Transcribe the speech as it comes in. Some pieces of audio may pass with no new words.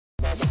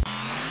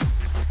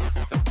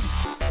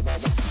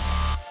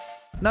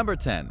Number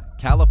 10.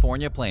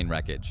 California plane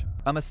wreckage.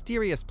 A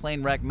mysterious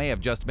plane wreck may have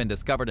just been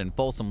discovered in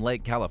Folsom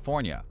Lake,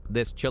 California.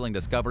 This chilling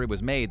discovery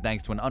was made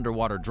thanks to an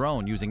underwater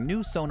drone using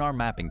new sonar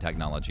mapping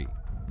technology.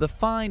 The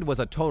find was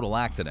a total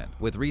accident,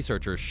 with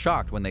researchers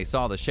shocked when they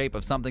saw the shape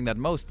of something that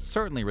most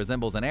certainly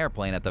resembles an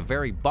airplane at the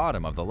very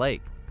bottom of the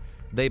lake.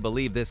 They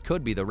believe this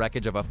could be the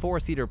wreckage of a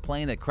four-seater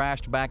plane that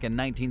crashed back in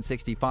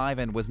 1965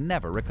 and was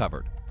never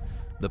recovered.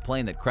 The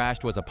plane that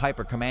crashed was a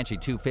Piper Comanche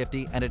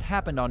 250, and it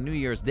happened on New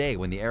Year's Day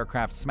when the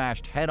aircraft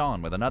smashed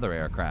head-on with another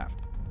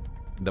aircraft.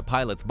 The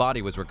pilot's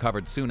body was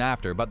recovered soon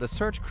after, but the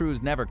search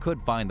crews never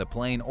could find the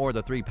plane or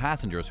the 3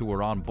 passengers who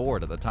were on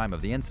board at the time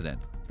of the incident.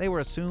 They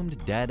were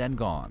assumed dead and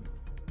gone.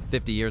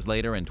 50 years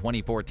later, in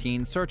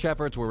 2014, search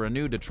efforts were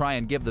renewed to try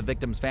and give the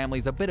victims'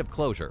 families a bit of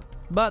closure,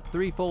 but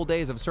 3 full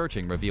days of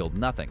searching revealed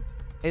nothing.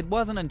 It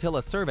wasn't until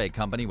a survey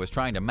company was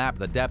trying to map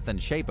the depth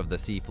and shape of the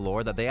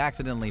seafloor that they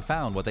accidentally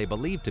found what they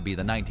believed to be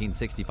the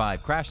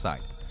 1965 crash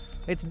site.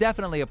 It's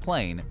definitely a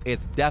plane,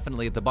 it's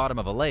definitely at the bottom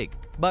of a lake,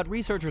 but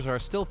researchers are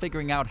still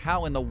figuring out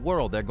how in the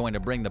world they're going to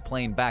bring the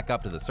plane back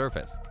up to the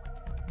surface.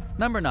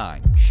 Number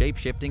 9.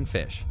 Shape-shifting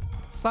fish.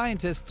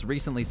 Scientists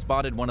recently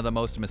spotted one of the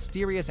most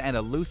mysterious and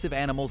elusive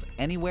animals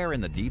anywhere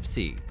in the deep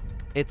sea.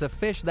 It's a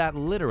fish that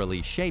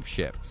literally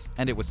shape-shifts,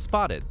 and it was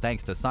spotted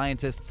thanks to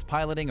scientists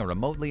piloting a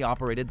remotely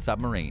operated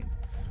submarine.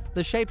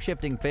 The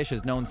shape-shifting fish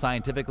is known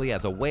scientifically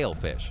as a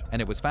whalefish,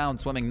 and it was found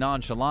swimming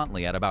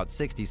nonchalantly at about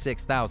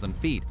 66,000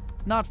 feet,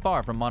 not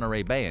far from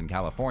Monterey Bay in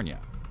California.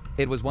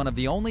 It was one of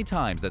the only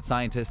times that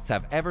scientists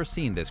have ever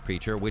seen this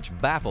creature, which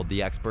baffled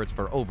the experts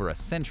for over a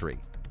century.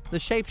 The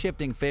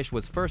shape-shifting fish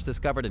was first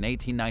discovered in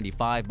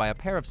 1895 by a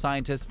pair of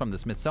scientists from the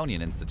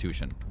Smithsonian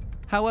Institution.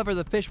 However,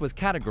 the fish was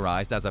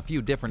categorized as a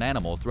few different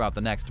animals throughout the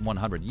next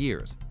 100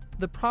 years.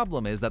 The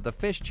problem is that the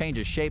fish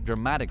changes shape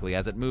dramatically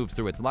as it moves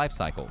through its life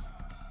cycles.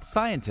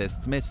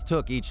 Scientists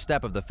mistook each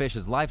step of the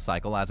fish's life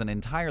cycle as an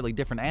entirely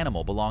different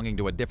animal belonging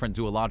to a different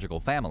zoological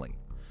family.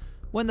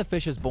 When the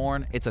fish is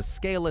born, it's a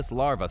scaleless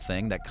larva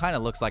thing that kind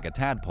of looks like a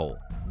tadpole.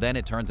 Then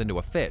it turns into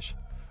a fish.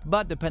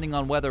 But depending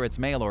on whether it's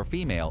male or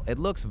female, it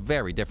looks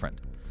very different.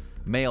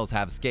 Males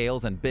have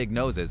scales and big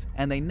noses,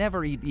 and they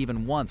never eat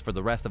even once for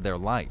the rest of their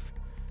life.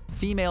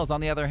 Females,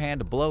 on the other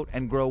hand, bloat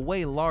and grow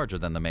way larger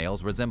than the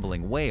males,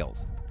 resembling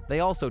whales. They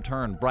also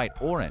turn bright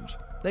orange.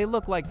 They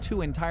look like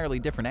 2 entirely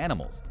different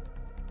animals.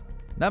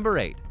 Number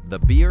 8. The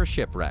Beer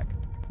Shipwreck.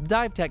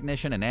 Dive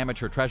technician and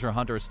amateur treasure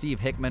hunter Steve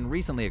Hickman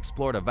recently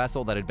explored a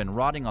vessel that had been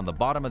rotting on the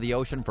bottom of the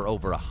ocean for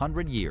over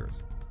 100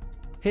 years.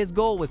 His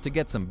goal was to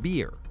get some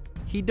beer.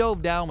 He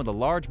dove down with a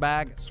large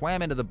bag,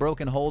 swam into the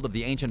broken hold of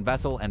the ancient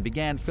vessel, and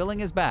began filling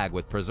his bag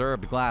with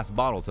preserved glass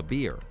bottles of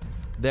beer.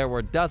 There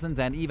were dozens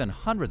and even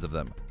hundreds of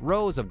them,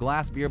 rows of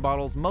glass beer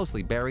bottles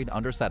mostly buried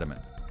under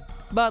sediment.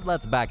 But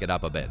let's back it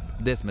up a bit.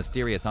 This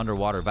mysterious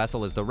underwater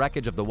vessel is the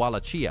wreckage of the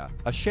Wallachia,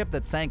 a ship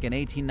that sank in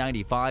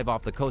 1895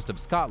 off the coast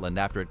of Scotland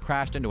after it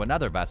crashed into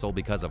another vessel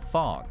because of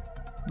fog.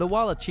 The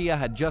Wallachia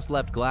had just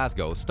left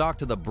Glasgow, stocked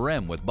to the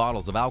brim with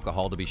bottles of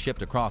alcohol to be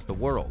shipped across the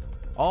world.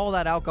 All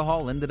that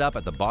alcohol ended up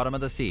at the bottom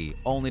of the sea,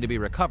 only to be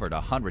recovered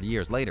 100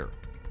 years later.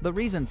 The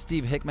reason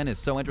Steve Hickman is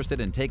so interested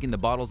in taking the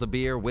bottles of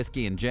beer,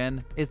 whiskey, and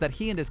gin is that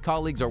he and his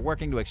colleagues are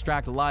working to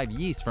extract live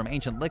yeast from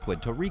ancient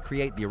liquid to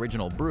recreate the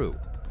original brew.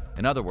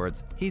 In other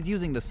words, he's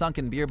using the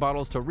sunken beer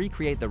bottles to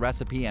recreate the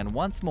recipe and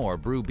once more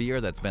brew beer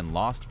that's been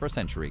lost for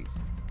centuries.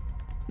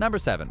 Number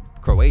 7.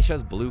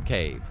 Croatia's Blue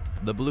Cave.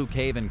 The Blue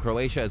Cave in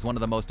Croatia is one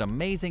of the most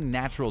amazing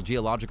natural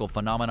geological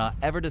phenomena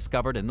ever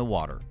discovered in the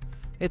water.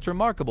 It's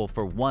remarkable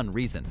for one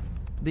reason.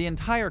 The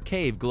entire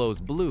cave glows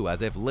blue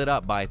as if lit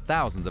up by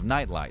thousands of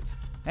nightlights.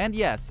 And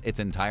yes, it's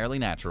entirely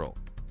natural.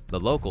 The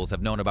locals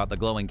have known about the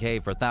glowing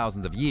cave for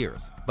thousands of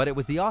years, but it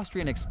was the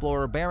Austrian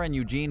explorer Baron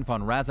Eugene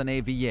von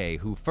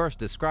Razené-Villiers who first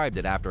described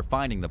it after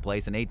finding the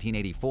place in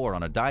 1884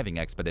 on a diving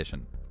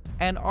expedition.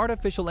 An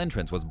artificial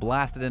entrance was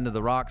blasted into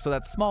the rock so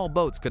that small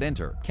boats could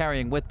enter,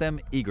 carrying with them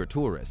eager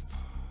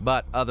tourists.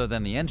 But other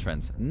than the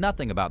entrance,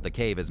 nothing about the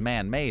cave is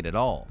man-made at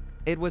all.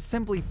 It was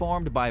simply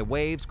formed by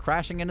waves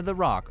crashing into the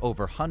rock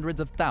over hundreds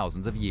of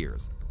thousands of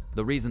years.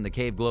 The reason the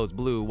cave glows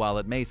blue, while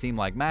it may seem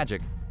like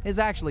magic, is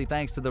actually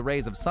thanks to the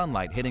rays of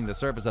sunlight hitting the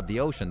surface of the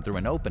ocean through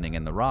an opening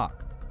in the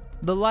rock.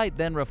 The light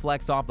then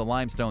reflects off the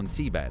limestone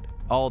seabed.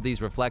 All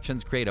these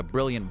reflections create a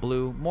brilliant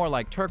blue, more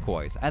like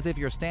turquoise, as if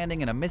you're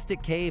standing in a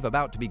mystic cave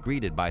about to be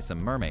greeted by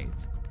some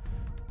mermaids.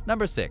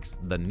 Number 6.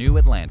 The New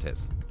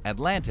Atlantis.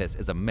 Atlantis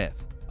is a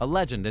myth, a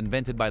legend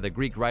invented by the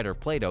Greek writer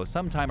Plato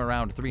sometime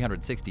around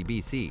 360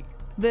 BC.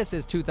 This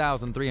is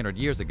 2,300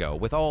 years ago,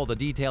 with all the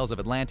details of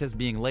Atlantis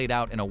being laid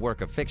out in a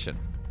work of fiction.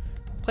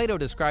 Plato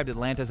described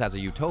Atlantis as a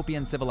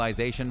utopian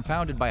civilization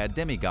founded by a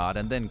demigod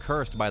and then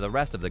cursed by the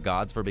rest of the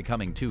gods for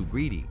becoming too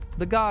greedy.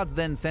 The gods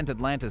then sent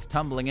Atlantis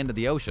tumbling into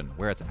the ocean,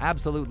 where it's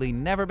absolutely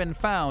never been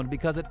found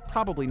because it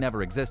probably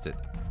never existed.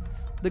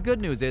 The good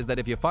news is that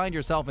if you find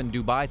yourself in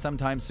Dubai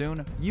sometime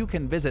soon, you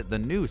can visit the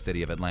new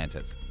city of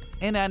Atlantis.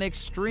 In an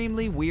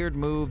extremely weird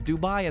move,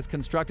 Dubai has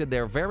constructed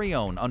their very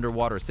own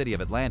underwater city of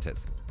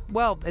Atlantis.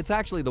 Well, it's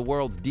actually the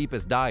world's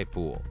deepest dive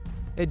pool.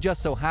 It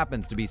just so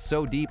happens to be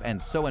so deep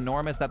and so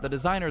enormous that the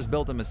designers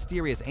built a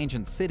mysterious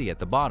ancient city at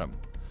the bottom.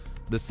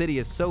 The city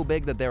is so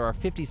big that there are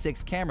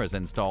 56 cameras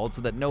installed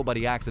so that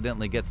nobody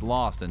accidentally gets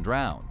lost and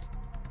drowns.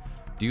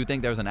 Do you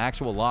think there's an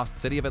actual lost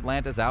city of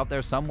Atlantis out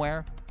there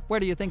somewhere? Where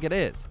do you think it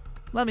is?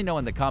 Let me know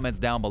in the comments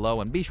down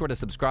below, and be sure to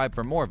subscribe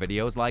for more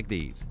videos like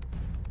these.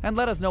 And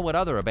let us know what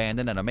other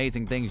abandoned and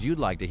amazing things you'd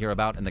like to hear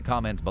about in the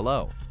comments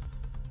below.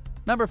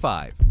 Number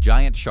 5.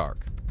 Giant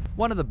Shark.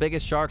 One of the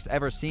biggest sharks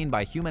ever seen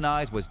by human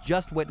eyes was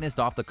just witnessed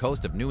off the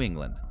coast of New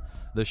England.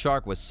 The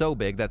shark was so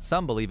big that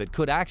some believe it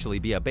could actually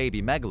be a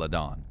baby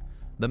megalodon.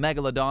 The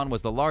megalodon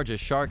was the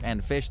largest shark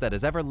and fish that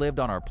has ever lived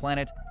on our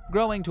planet,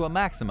 growing to a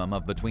maximum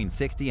of between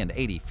 60 and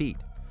 80 feet.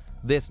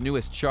 This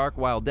newest shark,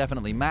 while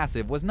definitely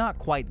massive, was not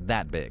quite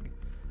that big.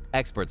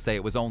 Experts say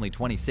it was only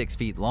 26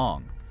 feet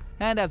long.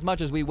 And as much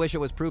as we wish it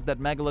was proof that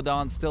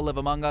megalodons still live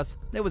among us,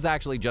 it was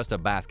actually just a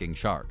basking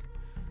shark.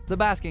 The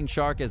basking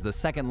shark is the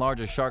second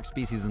largest shark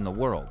species in the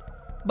world.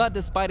 But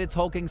despite its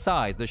hulking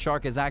size, the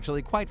shark is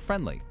actually quite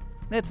friendly.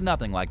 It's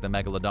nothing like the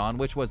megalodon,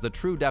 which was the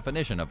true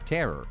definition of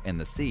terror in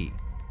the sea.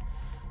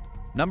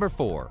 Number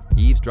 4.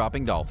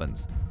 Eavesdropping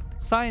dolphins.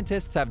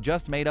 Scientists have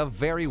just made a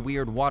very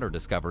weird water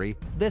discovery,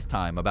 this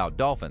time about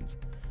dolphins,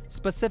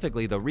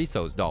 specifically the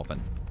rhesus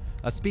dolphin,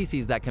 a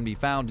species that can be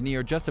found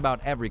near just about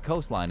every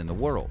coastline in the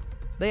world.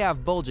 They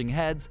have bulging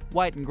heads,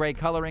 white and gray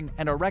coloring,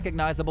 and are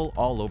recognizable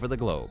all over the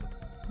globe.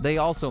 They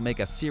also make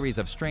a series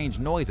of strange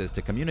noises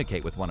to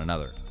communicate with one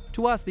another.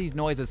 To us, these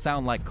noises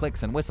sound like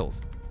clicks and whistles.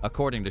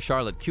 According to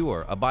Charlotte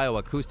Cure, a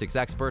bioacoustics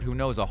expert who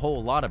knows a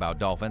whole lot about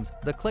dolphins,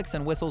 the clicks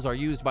and whistles are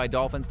used by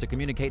dolphins to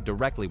communicate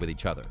directly with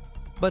each other.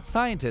 But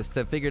scientists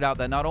have figured out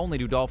that not only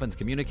do dolphins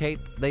communicate,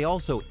 they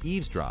also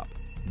eavesdrop.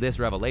 This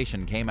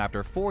revelation came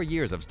after 4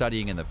 years of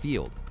studying in the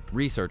field.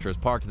 Researchers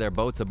parked their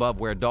boats above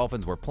where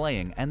dolphins were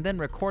playing and then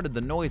recorded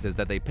the noises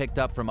that they picked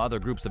up from other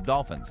groups of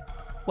dolphins.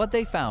 What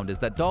they found is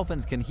that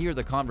dolphins can hear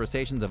the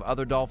conversations of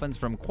other dolphins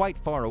from quite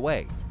far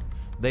away.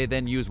 They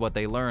then use what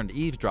they learned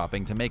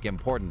eavesdropping to make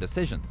important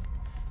decisions.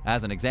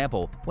 As an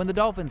example, when the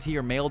dolphins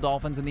hear male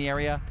dolphins in the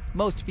area,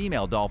 most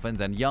female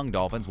dolphins and young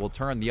dolphins will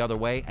turn the other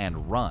way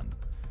and run.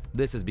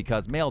 This is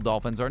because male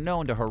dolphins are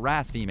known to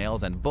harass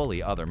females and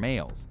bully other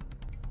males.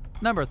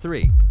 Number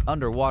 3.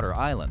 Underwater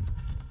Island.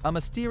 A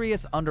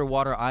mysterious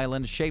underwater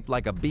island shaped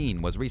like a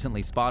bean was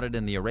recently spotted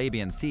in the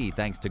Arabian Sea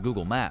thanks to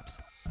Google Maps.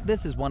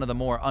 This is one of the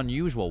more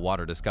unusual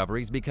water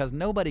discoveries because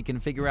nobody can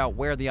figure out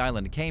where the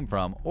island came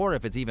from or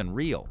if it's even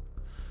real.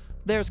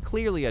 There's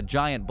clearly a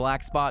giant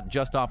black spot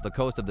just off the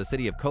coast of the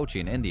city of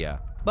Kochi in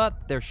India,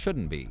 but there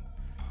shouldn't be.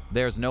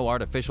 There's no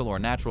artificial or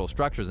natural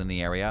structures in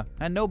the area,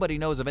 and nobody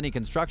knows of any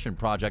construction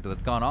project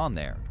that's gone on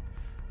there.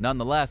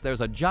 Nonetheless,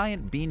 there's a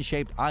giant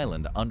bean-shaped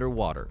island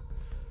underwater.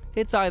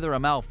 It's either a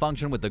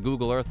malfunction with the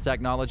Google Earth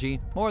technology,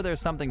 or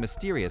there's something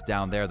mysterious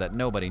down there that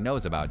nobody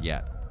knows about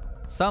yet.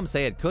 Some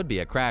say it could be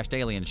a crashed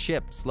alien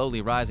ship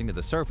slowly rising to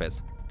the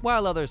surface,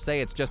 while others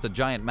say it's just a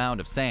giant mound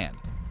of sand.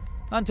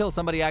 Until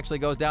somebody actually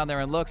goes down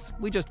there and looks,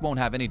 we just won't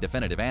have any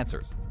definitive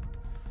answers.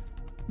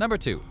 Number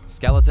 2.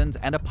 Skeletons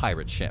and a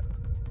pirate ship.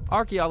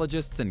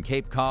 Archaeologists in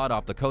Cape Cod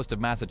off the coast of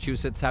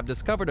Massachusetts have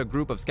discovered a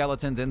group of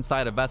skeletons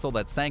inside a vessel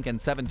that sank in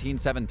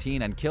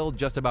 1717 and killed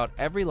just about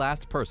every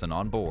last person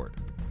on board.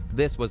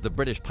 This was the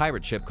British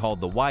pirate ship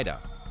called the Whydah,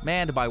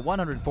 manned by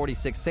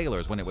 146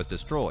 sailors when it was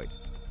destroyed.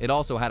 It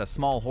also had a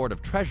small hoard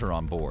of treasure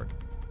on board.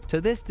 To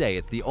this day,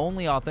 it's the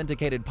only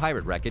authenticated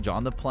pirate wreckage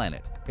on the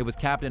planet. It was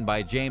captained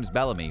by James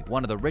Bellamy,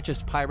 one of the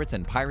richest pirates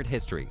in pirate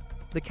history.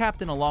 The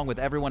captain, along with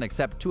everyone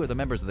except 2 of the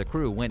members of the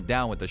crew, went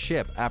down with the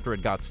ship after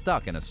it got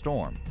stuck in a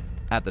storm.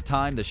 At the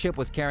time, the ship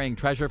was carrying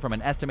treasure from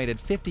an estimated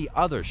 50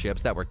 other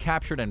ships that were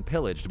captured and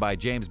pillaged by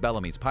James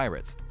Bellamy's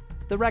pirates.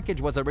 The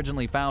wreckage was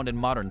originally found in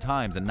modern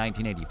times in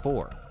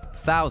 1984.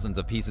 Thousands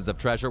of pieces of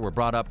treasure were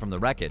brought up from the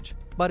wreckage,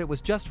 but it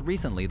was just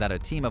recently that a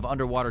team of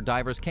underwater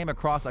divers came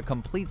across a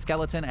complete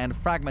skeleton and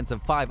fragments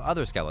of 5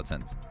 other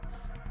skeletons.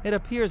 It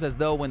appears as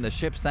though when the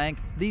ship sank,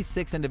 these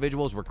 6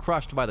 individuals were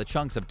crushed by the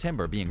chunks of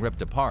timber being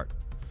ripped apart.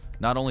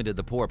 Not only did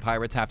the poor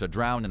pirates have to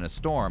drown in a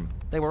storm,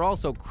 they were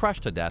also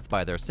crushed to death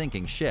by their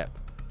sinking ship.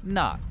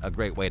 Not a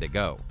great way to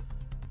go.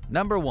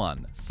 Number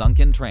 1.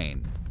 Sunken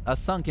Train. A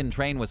sunken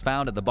train was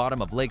found at the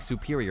bottom of Lake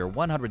Superior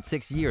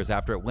 106 years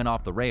after it went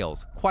off the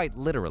rails, quite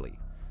literally.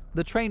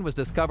 The train was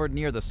discovered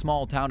near the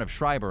small town of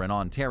Schreiber in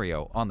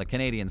Ontario, on the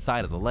Canadian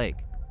side of the lake.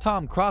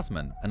 Tom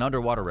Crossman, an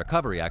underwater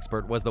recovery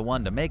expert, was the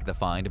one to make the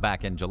find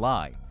back in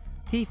July.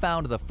 He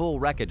found the full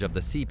wreckage of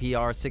the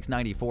CPR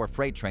 694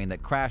 freight train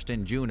that crashed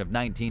in June of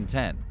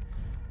 1910.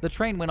 The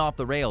train went off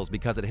the rails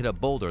because it hit a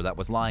boulder that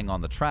was lying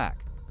on the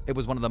track. It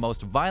was one of the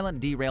most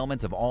violent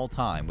derailments of all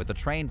time, with the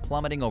train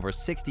plummeting over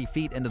 60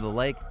 feet into the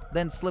lake,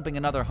 then slipping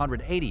another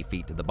 180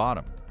 feet to the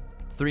bottom.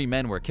 3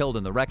 men were killed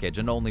in the wreckage,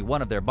 and only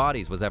one of their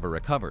bodies was ever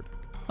recovered.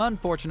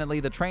 Unfortunately,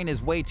 the train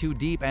is way too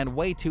deep and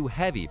way too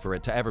heavy for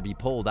it to ever be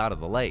pulled out of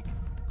the lake.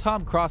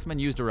 Tom Crossman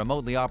used a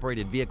remotely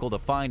operated vehicle to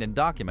find and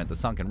document the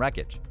sunken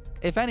wreckage.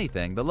 If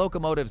anything, the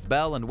locomotive's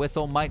bell and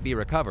whistle might be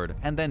recovered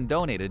and then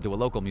donated to a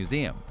local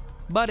museum.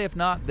 But if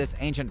not, this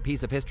ancient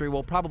piece of history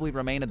will probably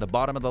remain at the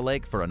bottom of the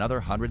lake for another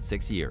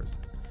 106 years.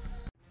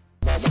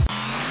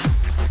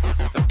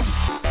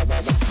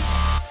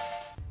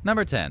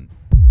 Number 10.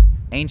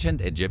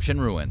 Ancient Egyptian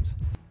Ruins.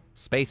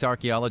 Space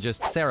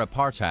archaeologist Sarah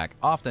Parchak,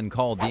 often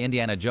called the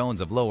Indiana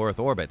Jones of low Earth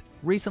orbit,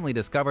 recently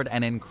discovered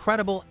an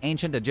incredible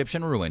ancient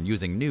Egyptian ruin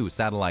using new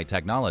satellite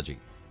technology.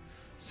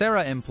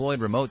 Sarah employed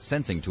remote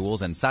sensing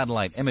tools and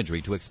satellite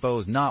imagery to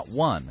expose not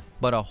one,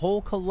 but a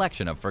whole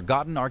collection of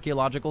forgotten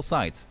archaeological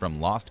sites from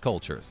lost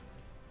cultures.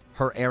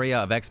 Her area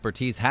of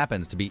expertise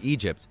happens to be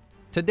Egypt.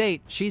 To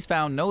date, she's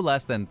found no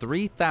less than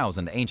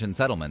 3,000 ancient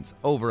settlements,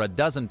 over a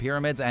dozen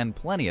pyramids, and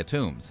plenty of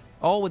tombs,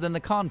 all within the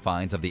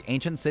confines of the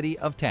ancient city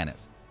of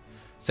Tanis.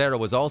 Sarah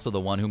was also the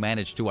one who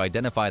managed to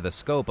identify the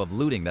scope of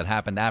looting that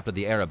happened after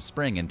the Arab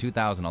Spring in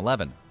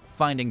 2011,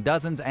 finding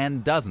dozens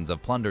and dozens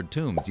of plundered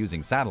tombs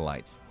using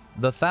satellites.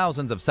 The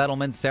thousands of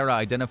settlements Sarah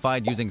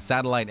identified using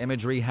satellite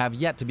imagery have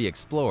yet to be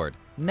explored,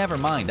 never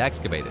mind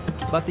excavated,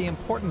 but the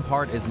important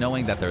part is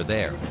knowing that they're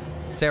there.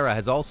 Sarah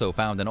has also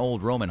found an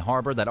old Roman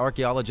harbor that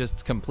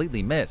archaeologists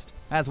completely missed,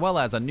 as well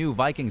as a new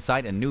Viking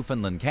site in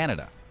Newfoundland,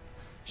 Canada.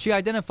 She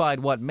identified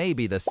what may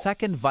be the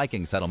second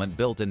Viking settlement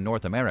built in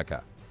North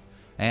America.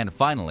 And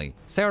finally,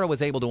 Sarah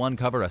was able to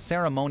uncover a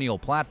ceremonial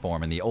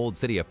platform in the old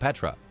city of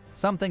Petra,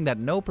 something that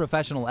no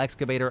professional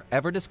excavator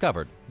ever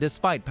discovered,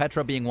 despite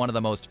Petra being one of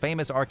the most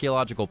famous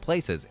archaeological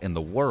places in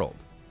the world.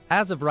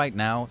 As of right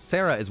now,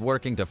 Sarah is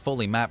working to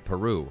fully map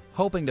Peru,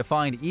 hoping to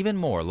find even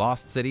more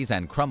lost cities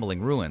and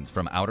crumbling ruins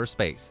from outer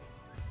space.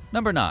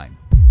 Number 9.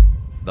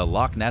 The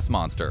Loch Ness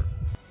Monster.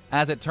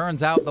 As it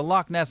turns out, the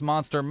Loch Ness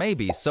Monster may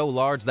be so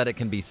large that it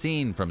can be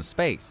seen from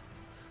space.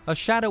 A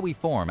shadowy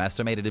form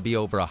estimated to be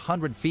over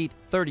 100 feet,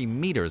 30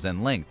 meters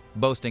in length,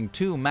 boasting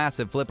 2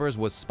 massive flippers,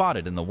 was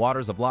spotted in the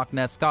waters of Loch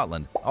Ness,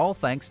 Scotland, all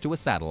thanks to a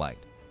satellite.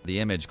 The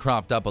image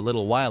cropped up a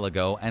little while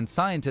ago, and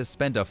scientists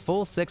spent a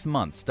full 6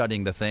 months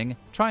studying the thing,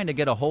 trying to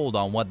get a hold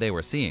on what they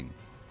were seeing.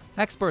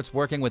 Experts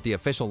working with the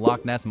official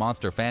Loch Ness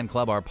Monster fan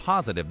club are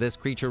positive this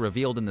creature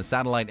revealed in the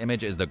satellite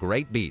image is the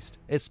Great Beast,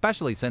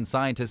 especially since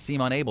scientists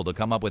seem unable to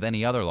come up with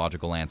any other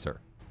logical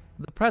answer.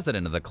 The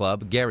president of the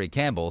club, Gary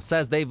Campbell,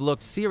 says they've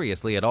looked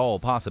seriously at all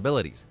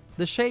possibilities.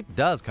 The shape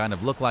does kind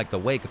of look like the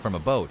wake from a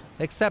boat,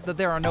 except that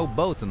there are no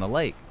boats in the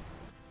lake.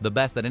 The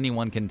best that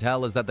anyone can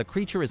tell is that the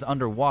creature is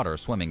underwater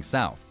swimming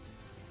south.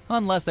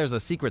 Unless there's a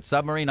secret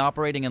submarine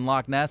operating in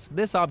Loch Ness,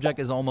 this object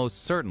is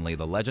almost certainly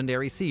the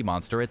legendary sea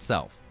monster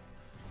itself.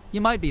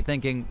 You might be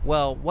thinking,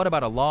 well, what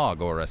about a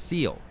log or a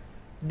seal?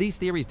 These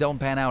theories don't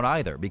pan out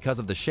either because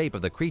of the shape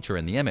of the creature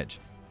in the image.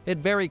 It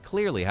very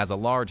clearly has a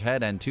large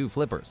head and 2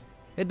 flippers.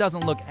 It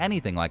doesn't look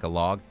anything like a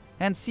log,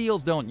 and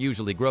seals don't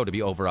usually grow to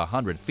be over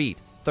 100 feet,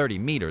 30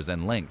 meters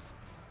in length.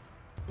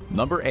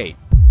 Number 8.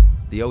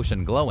 The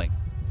ocean glowing.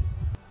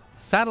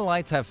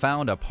 Satellites have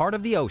found a part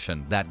of the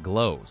ocean that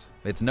glows.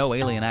 It's no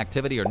alien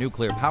activity or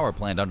nuclear power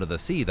plant under the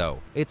sea, though.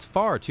 It's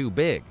far too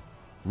big.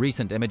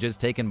 Recent images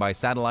taken by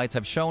satellites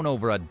have shown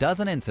over a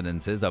dozen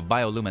incidences of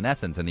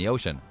bioluminescence in the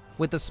ocean,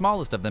 with the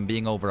smallest of them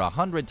being over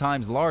 100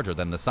 times larger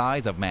than the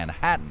size of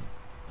Manhattan.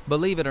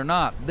 Believe it or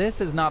not,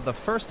 this is not the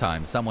first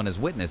time someone has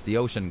witnessed the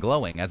ocean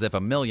glowing as if a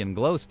million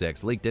glow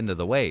sticks leaked into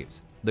the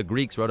waves. The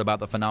Greeks wrote about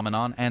the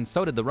phenomenon, and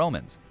so did the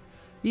Romans.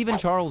 Even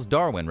Charles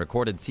Darwin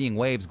recorded seeing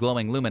waves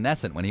glowing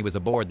luminescent when he was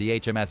aboard the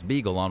HMS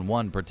Beagle on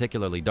one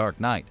particularly dark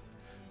night.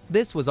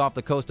 This was off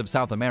the coast of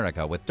South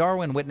America, with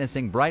Darwin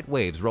witnessing bright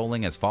waves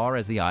rolling as far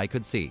as the eye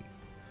could see.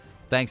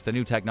 Thanks to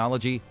new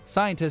technology,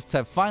 scientists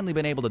have finally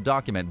been able to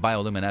document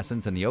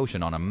bioluminescence in the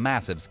ocean on a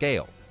massive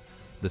scale.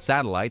 The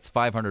satellites,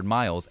 500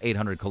 miles,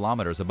 800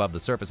 kilometers above the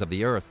surface of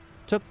the Earth,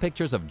 took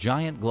pictures of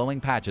giant glowing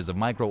patches of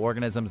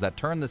microorganisms that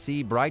turn the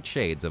sea bright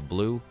shades of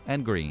blue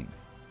and green.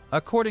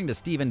 According to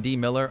Stephen D.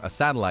 Miller, a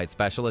satellite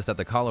specialist at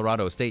the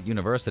Colorado State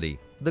University,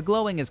 the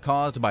glowing is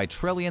caused by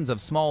trillions of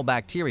small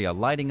bacteria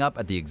lighting up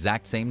at the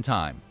exact same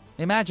time.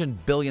 Imagine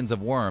billions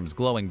of worms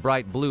glowing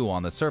bright blue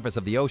on the surface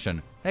of the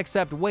ocean,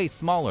 except way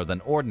smaller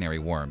than ordinary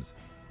worms.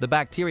 The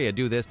bacteria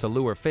do this to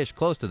lure fish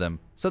close to them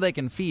so they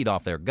can feed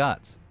off their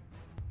guts.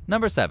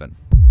 Number 7.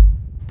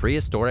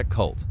 Prehistoric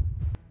cult.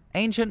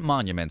 Ancient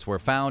monuments were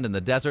found in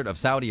the desert of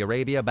Saudi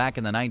Arabia back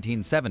in the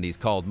 1970s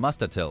called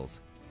mustatils.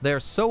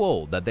 They're so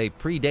old that they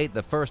predate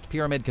the first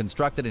pyramid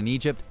constructed in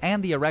Egypt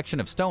and the erection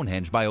of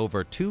Stonehenge by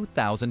over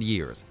 2,000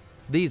 years.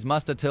 These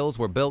mustatils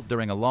were built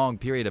during a long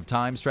period of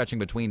time stretching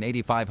between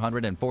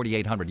 8,500 and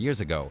 4,800 years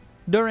ago,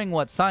 during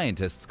what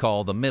scientists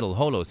call the Middle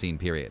Holocene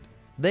period.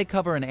 They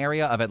cover an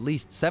area of at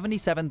least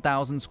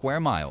 77,000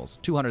 square miles,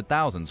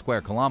 200,000 square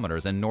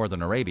kilometers in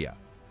northern Arabia.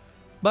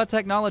 But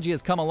technology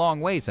has come a long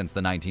way since the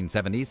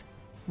 1970s.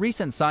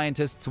 Recent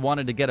scientists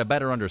wanted to get a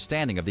better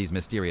understanding of these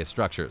mysterious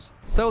structures,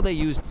 so they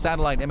used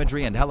satellite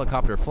imagery and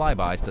helicopter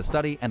flybys to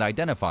study and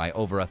identify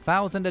over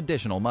 1,000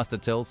 additional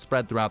mustatils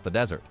spread throughout the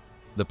desert.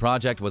 The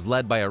project was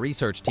led by a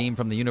research team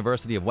from the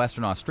University of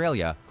Western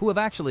Australia, who have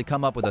actually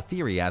come up with a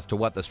theory as to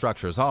what the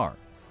structures are.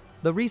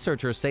 The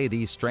researchers say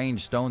these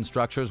strange stone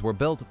structures were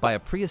built by a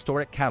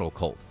prehistoric cattle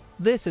cult.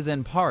 This is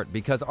in part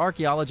because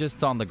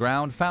archaeologists on the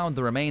ground found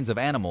the remains of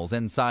animals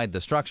inside the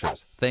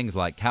structures, things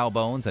like cow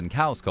bones and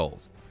cow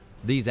skulls.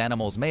 These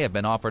animals may have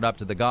been offered up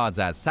to the gods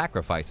as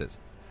sacrifices.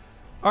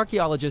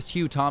 Archaeologist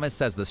Hugh Thomas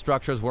says the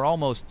structures were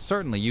almost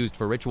certainly used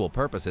for ritual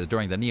purposes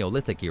during the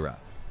Neolithic era.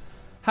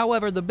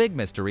 However, the big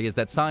mystery is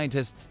that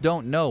scientists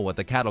don't know what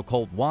the cattle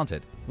cult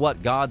wanted,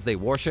 what gods they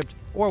worshipped,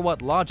 or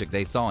what logic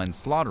they saw in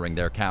slaughtering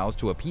their cows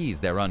to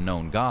appease their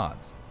unknown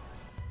gods.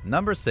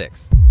 Number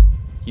 6.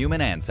 Human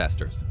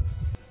ancestors.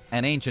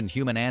 An ancient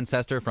human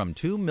ancestor from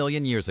 2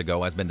 million years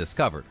ago has been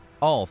discovered,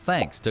 all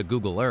thanks to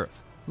Google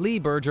Earth. Lee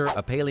Berger,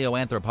 a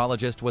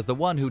paleoanthropologist, was the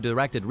one who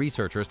directed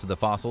researchers to the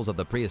fossils of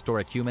the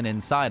prehistoric human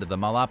inside of the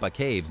Malapa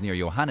Caves near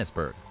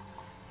Johannesburg.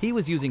 He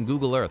was using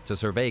Google Earth to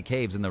survey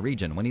caves in the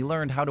region when he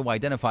learned how to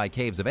identify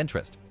caves of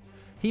interest.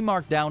 He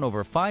marked down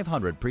over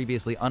 500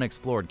 previously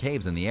unexplored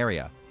caves in the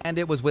area, and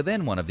it was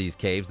within one of these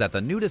caves that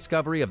the new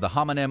discovery of the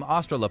homonym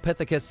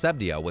Australopithecus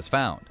sebdia was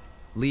found.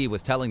 Lee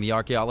was telling the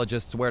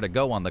archaeologists where to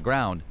go on the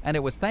ground, and it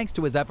was thanks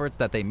to his efforts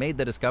that they made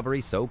the discovery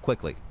so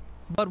quickly.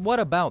 But what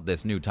about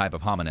this new type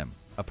of homonym?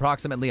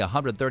 Approximately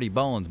 130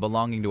 bones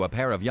belonging to a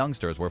pair of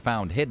youngsters were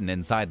found hidden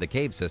inside the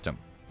cave system.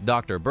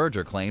 Dr.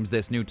 Berger claims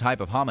this new type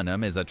of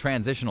homonym is a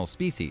transitional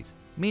species,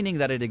 meaning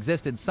that it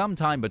existed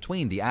sometime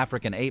between the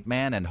African ape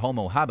man and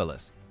Homo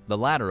habilis, the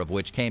latter of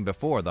which came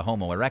before the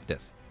Homo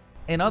erectus.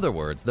 In other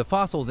words, the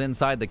fossils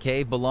inside the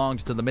cave belonged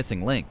to the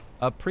missing link,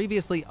 a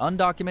previously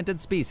undocumented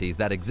species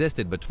that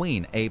existed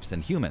between apes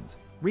and humans.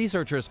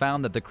 Researchers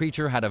found that the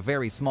creature had a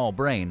very small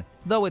brain,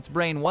 though its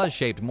brain was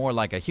shaped more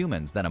like a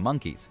human's than a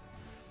monkey's.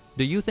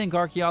 Do you think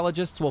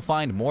archaeologists will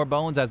find more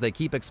bones as they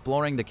keep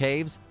exploring the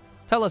caves?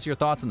 Tell us your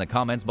thoughts in the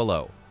comments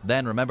below.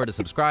 Then remember to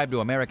subscribe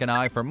to American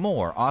Eye for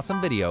more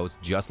awesome videos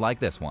just like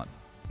this one.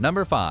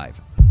 Number 5.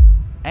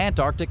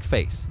 Antarctic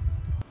Face.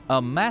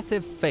 A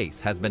massive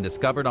face has been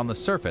discovered on the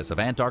surface of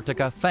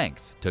Antarctica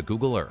thanks to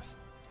Google Earth.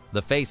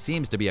 The face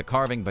seems to be a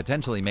carving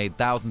potentially made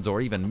thousands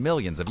or even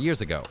millions of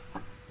years ago.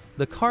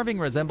 The carving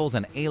resembles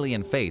an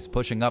alien face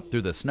pushing up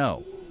through the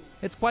snow.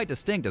 It's quite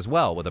distinct as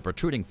well, with a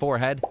protruding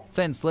forehead,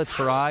 thin slits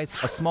for eyes,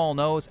 a small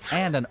nose,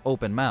 and an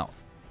open mouth.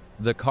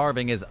 The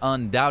carving is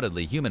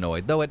undoubtedly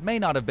humanoid, though it may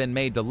not have been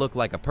made to look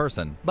like a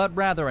person, but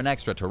rather an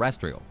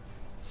extraterrestrial.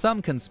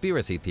 Some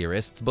conspiracy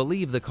theorists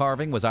believe the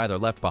carving was either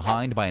left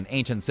behind by an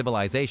ancient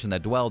civilization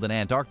that dwelled in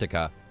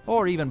Antarctica,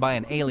 or even by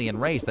an alien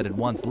race that had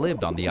once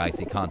lived on the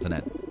icy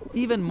continent.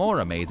 Even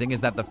more amazing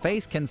is that the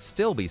face can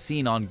still be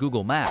seen on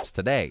Google Maps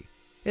today.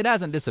 It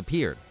hasn't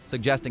disappeared,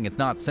 suggesting it's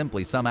not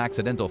simply some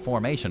accidental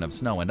formation of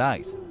snow and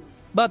ice.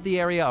 But the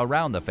area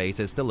around the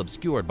face is still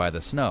obscured by the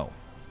snow.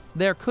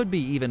 There could be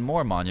even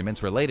more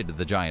monuments related to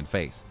the giant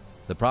face.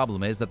 The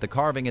problem is that the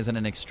carving is in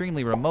an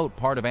extremely remote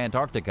part of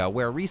Antarctica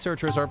where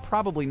researchers are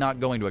probably not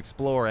going to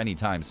explore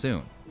anytime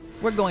soon.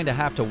 We're going to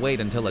have to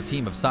wait until a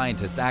team of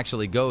scientists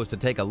actually goes to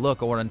take a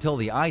look, or until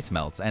the ice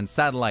melts and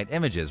satellite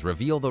images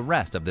reveal the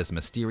rest of this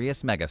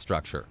mysterious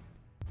megastructure.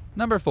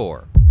 Number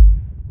 4.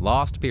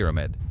 Lost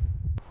Pyramid.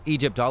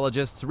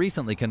 Egyptologists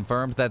recently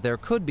confirmed that there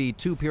could be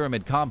 2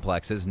 pyramid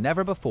complexes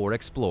never before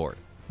explored.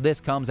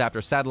 This comes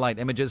after satellite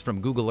images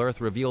from Google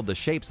Earth revealed the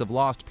shapes of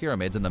lost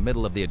pyramids in the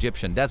middle of the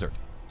Egyptian desert.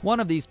 One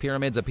of these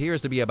pyramids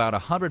appears to be about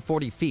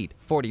 140 feet,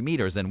 40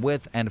 meters in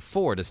width, and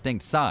 4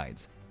 distinct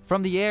sides.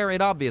 From the air,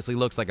 it obviously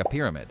looks like a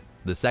pyramid.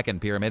 The second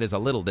pyramid is a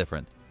little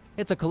different.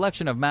 It's a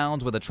collection of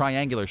mounds with a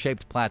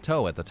triangular-shaped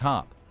plateau at the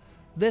top.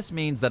 This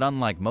means that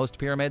unlike most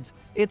pyramids,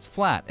 it's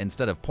flat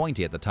instead of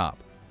pointy at the top.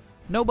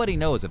 Nobody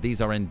knows if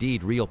these are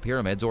indeed real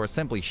pyramids or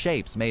simply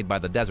shapes made by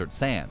the desert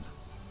sands.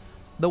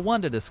 The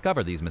one to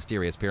discover these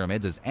mysterious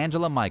pyramids is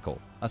Angela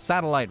Michael, a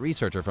satellite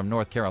researcher from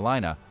North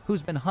Carolina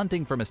who's been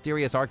hunting for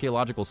mysterious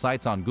archaeological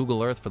sites on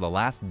Google Earth for the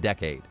last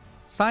decade.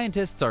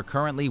 Scientists are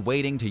currently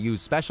waiting to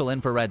use special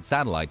infrared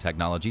satellite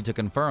technology to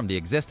confirm the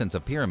existence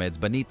of pyramids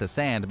beneath the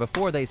sand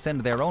before they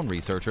send their own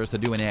researchers to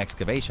do any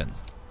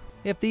excavations.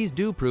 If these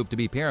do prove to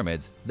be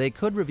pyramids, they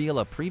could reveal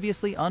a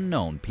previously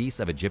unknown piece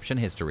of Egyptian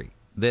history.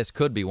 This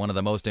could be one of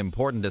the most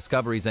important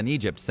discoveries in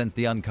Egypt since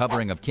the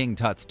uncovering of King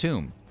Tut's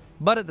tomb.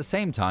 But at the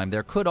same time,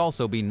 there could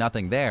also be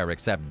nothing there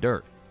except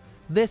dirt.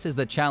 This is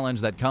the challenge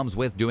that comes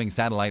with doing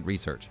satellite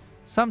research.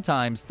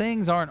 Sometimes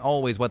things aren't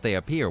always what they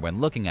appear when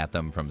looking at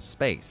them from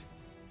space.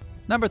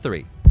 Number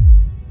 3.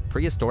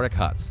 Prehistoric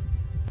huts.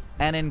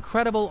 An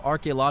incredible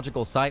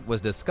archaeological site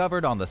was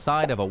discovered on the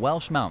side of a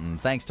Welsh mountain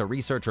thanks to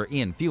researcher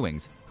Ian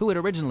Fewings, who had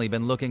originally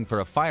been looking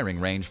for a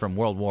firing range from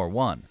World War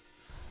I.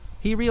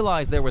 He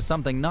realized there was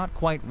something not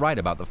quite right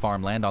about the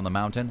farmland on the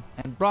mountain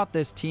and brought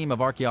this team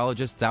of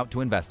archaeologists out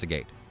to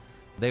investigate.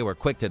 They were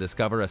quick to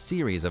discover a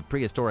series of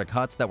prehistoric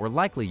huts that were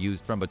likely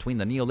used from between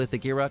the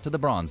Neolithic era to the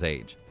Bronze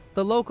Age.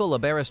 The local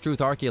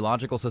Aberystwyth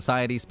Archaeological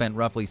Society spent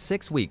roughly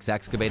 6 weeks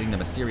excavating the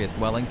mysterious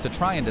dwellings to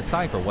try and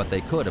decipher what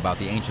they could about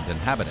the ancient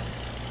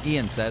inhabitants.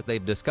 Ian says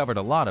they've discovered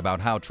a lot about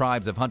how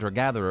tribes of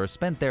hunter-gatherers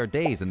spent their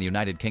days in the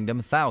United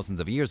Kingdom thousands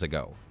of years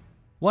ago.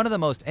 One of the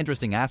most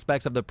interesting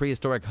aspects of the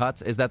prehistoric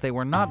huts is that they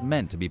were not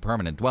meant to be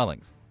permanent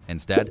dwellings.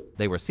 Instead,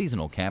 they were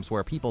seasonal camps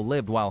where people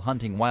lived while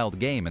hunting wild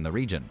game in the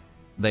region.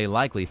 They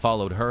likely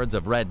followed herds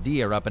of red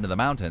deer up into the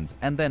mountains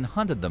and then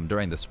hunted them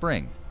during the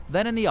spring.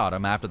 Then in the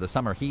autumn, after the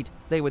summer heat,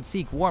 they would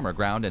seek warmer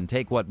ground and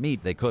take what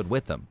meat they could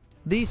with them.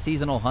 These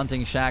seasonal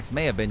hunting shacks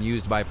may have been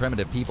used by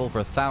primitive people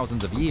for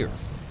thousands of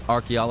years.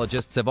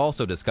 Archaeologists have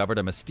also discovered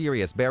a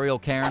mysterious burial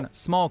cairn,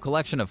 small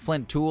collection of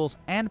flint tools,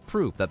 and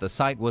proof that the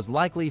site was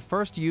likely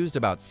first used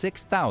about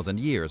 6,000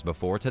 years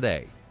before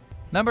today.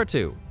 Number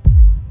 2.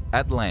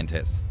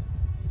 Atlantis.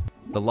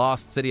 The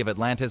lost city of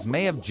Atlantis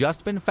may have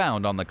just been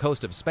found on the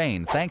coast of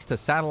Spain thanks to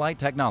satellite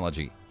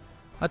technology.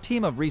 A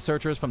team of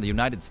researchers from the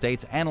United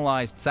States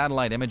analyzed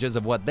satellite images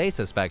of what they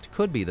suspect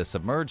could be the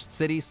submerged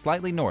city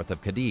slightly north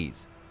of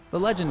Cadiz. The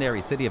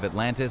legendary city of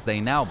Atlantis, they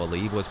now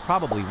believe, was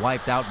probably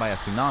wiped out by a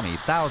tsunami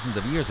thousands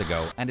of years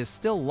ago and is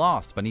still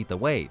lost beneath the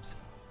waves.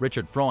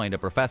 Richard Freund, a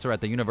professor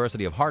at the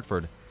University of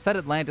Hartford, said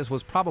Atlantis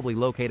was probably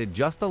located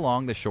just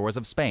along the shores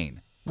of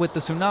Spain, with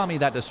the tsunami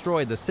that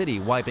destroyed the city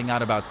wiping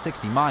out about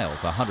 60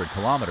 miles, 100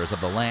 kilometers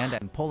of the land,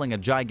 and pulling a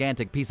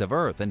gigantic piece of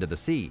earth into the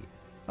sea.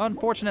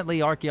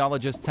 Unfortunately,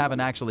 archaeologists haven't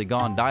actually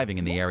gone diving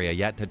in the area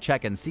yet to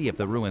check and see if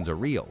the ruins are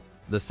real.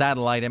 The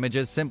satellite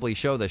images simply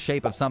show the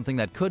shape of something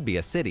that could be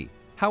a city.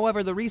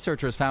 However, the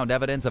researchers found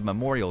evidence of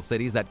memorial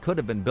cities that could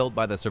have been built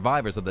by the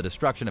survivors of the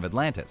destruction of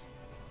Atlantis.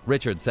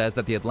 Richard says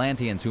that the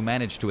Atlanteans who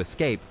managed to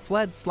escape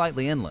fled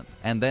slightly inland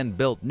and then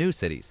built new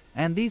cities,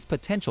 and these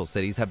potential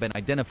cities have been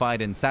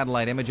identified in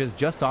satellite images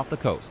just off the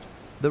coast.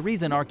 The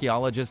reason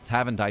archaeologists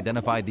haven't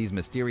identified these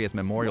mysterious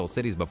memorial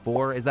cities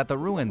before is that the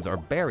ruins are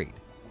buried.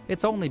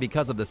 It's only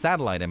because of the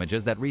satellite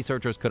images that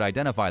researchers could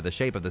identify the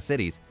shape of the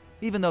cities,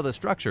 even though the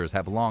structures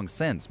have long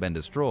since been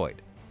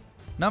destroyed.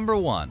 Number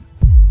 1.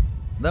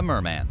 The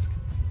Murmansk.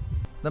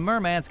 The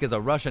Murmansk is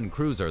a Russian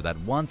cruiser that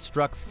once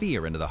struck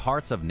fear into the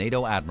hearts of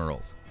NATO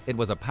admirals. It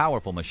was a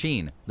powerful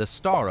machine, the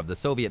star of the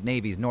Soviet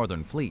Navy's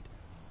Northern Fleet.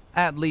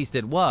 At least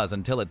it was,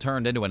 until it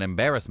turned into an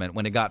embarrassment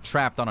when it got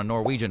trapped on a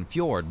Norwegian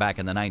fjord back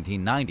in the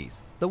 1990s.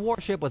 The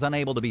warship was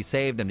unable to be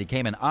saved and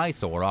became an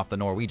eyesore off the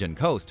Norwegian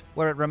coast,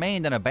 where it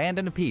remained an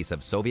abandoned piece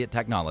of Soviet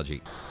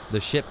technology.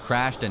 The ship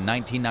crashed in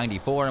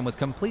 1994 and was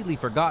completely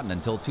forgotten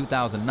until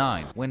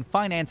 2009, when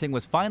financing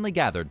was finally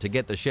gathered to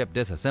get the ship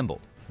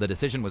disassembled. The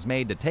decision was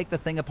made to take the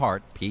thing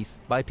apart piece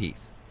by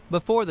piece.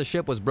 Before the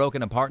ship was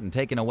broken apart and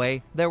taken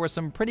away, there were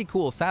some pretty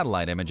cool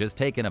satellite images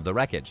taken of the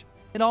wreckage.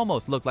 It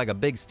almost looked like a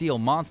big steel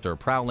monster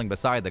prowling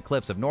beside the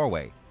cliffs of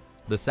Norway.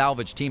 The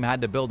salvage team had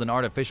to build an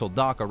artificial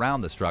dock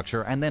around the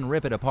structure and then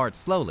rip it apart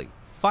slowly,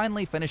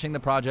 finally finishing the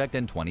project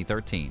in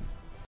 2013.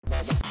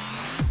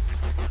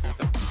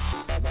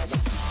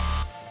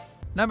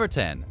 Number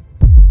 10.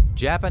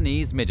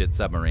 Japanese midget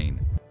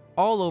submarine.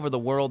 All over the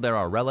world there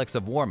are relics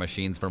of war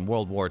machines from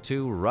World War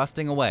II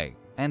rusting away,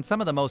 and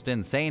some of the most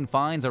insane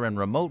finds are in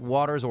remote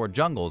waters or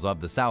jungles of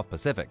the South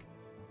Pacific.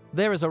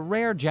 There is a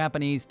rare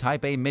Japanese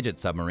Type A midget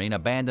submarine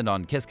abandoned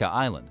on Kiska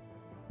Island.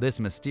 This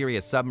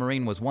mysterious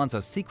submarine was once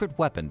a secret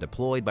weapon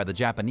deployed by the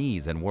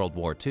Japanese in World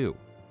War II.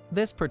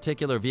 This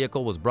particular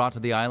vehicle was brought to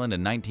the island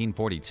in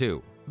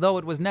 1942, though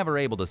it was never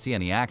able to see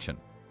any action.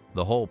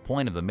 The whole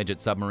point of the midget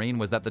submarine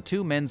was that the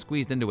two men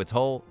squeezed into its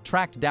hull,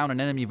 tracked down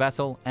an enemy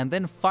vessel, and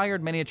then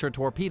fired miniature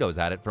torpedoes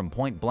at it from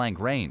point-blank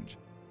range.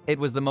 It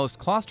was the most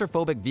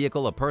claustrophobic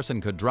vehicle a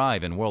person could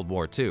drive in World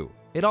War II.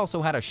 It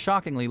also had a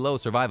shockingly low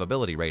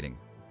survivability rating.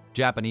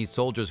 Japanese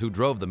soldiers who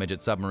drove the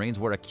midget submarines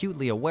were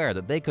acutely aware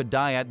that they could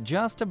die at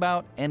just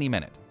about any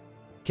minute.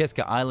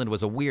 Kiska Island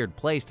was a weird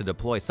place to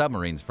deploy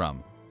submarines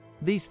from.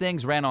 These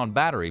things ran on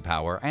battery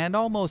power and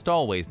almost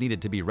always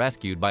needed to be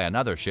rescued by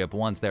another ship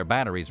once their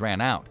batteries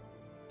ran out.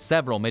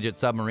 Several midget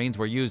submarines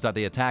were used at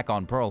the attack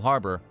on Pearl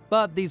Harbor,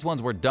 but these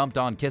ones were dumped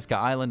on Kiska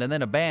Island and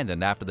then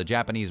abandoned after the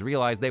Japanese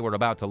realized they were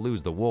about to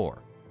lose the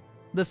war.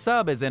 The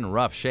sub is in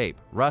rough shape,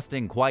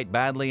 rusting quite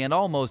badly and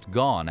almost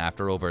gone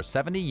after over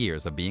 70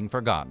 years of being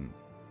forgotten.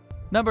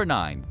 Number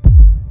 9.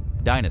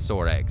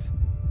 Dinosaur eggs.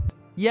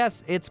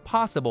 Yes, it's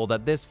possible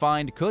that this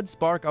find could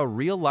spark a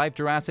real-life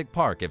Jurassic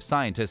Park if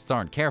scientists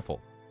aren't careful.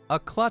 A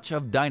clutch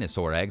of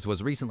dinosaur eggs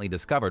was recently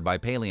discovered by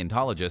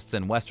paleontologists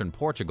in western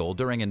Portugal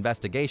during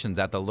investigations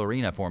at the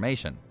Lorena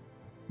Formation.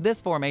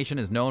 This formation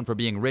is known for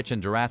being rich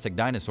in Jurassic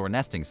dinosaur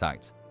nesting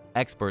sites.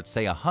 Experts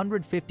say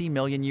 150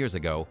 million years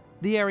ago,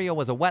 the area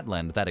was a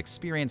wetland that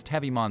experienced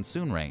heavy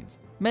monsoon rains,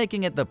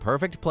 making it the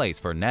perfect place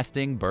for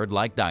nesting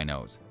bird-like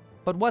dinos.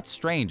 But what's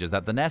strange is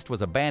that the nest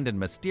was abandoned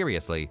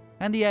mysteriously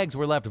and the eggs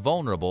were left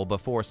vulnerable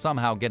before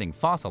somehow getting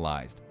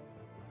fossilized.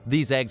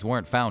 These eggs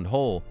weren't found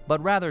whole,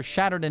 but rather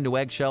shattered into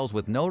eggshells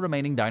with no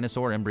remaining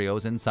dinosaur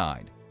embryos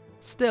inside.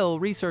 Still,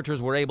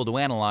 researchers were able to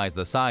analyze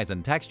the size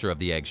and texture of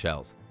the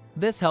eggshells.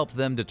 This helped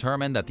them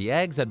determine that the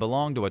eggs had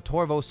belonged to a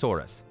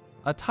Torvosaurus,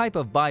 a type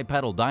of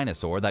bipedal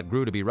dinosaur that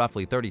grew to be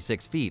roughly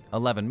 36 feet,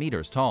 11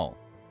 meters tall.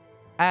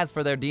 As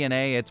for their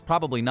DNA, it's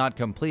probably not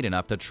complete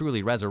enough to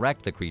truly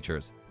resurrect the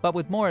creatures, but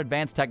with more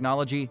advanced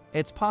technology,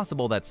 it's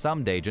possible that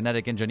someday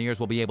genetic engineers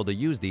will be able to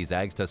use these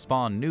eggs to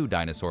spawn new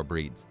dinosaur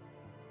breeds.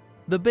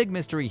 The big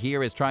mystery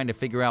here is trying to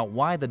figure out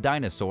why the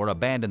dinosaur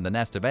abandoned the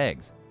nest of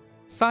eggs.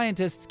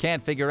 Scientists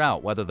can't figure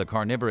out whether the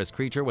carnivorous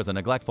creature was a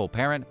neglectful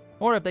parent,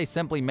 or if they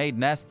simply made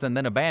nests and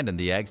then abandoned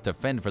the eggs to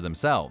fend for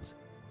themselves.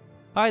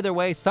 Either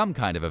way, some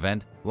kind of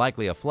event,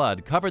 likely a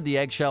flood, covered the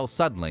eggshells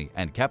suddenly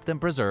and kept them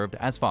preserved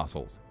as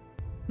fossils.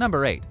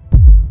 Number 8.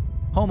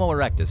 Homo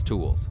erectus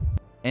tools.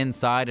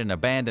 Inside an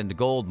abandoned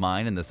gold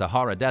mine in the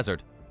Sahara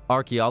Desert,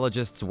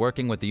 archaeologists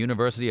working with the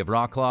University of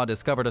Wrocław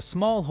discovered a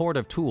small hoard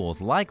of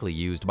tools likely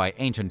used by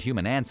ancient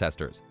human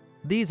ancestors.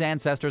 These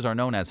ancestors are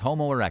known as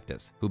Homo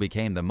erectus, who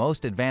became the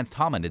most advanced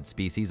hominid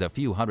species a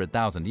few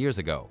 100,000 years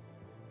ago.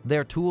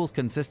 Their tools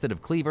consisted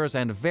of cleavers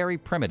and very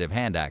primitive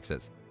hand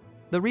axes.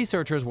 The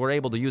researchers were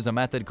able to use a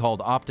method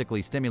called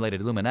optically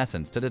stimulated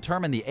luminescence to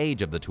determine the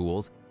age of the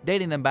tools,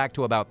 dating them back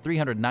to about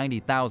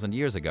 390,000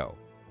 years ago.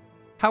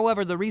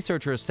 However, the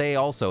researchers say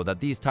also that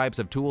these types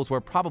of tools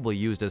were probably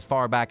used as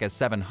far back as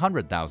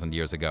 700,000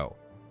 years ago.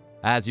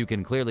 As you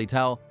can clearly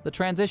tell, the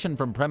transition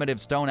from primitive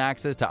stone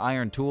axes to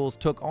iron tools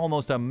took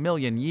almost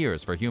 1,000,000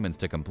 years for humans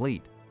to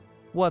complete.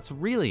 What's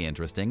really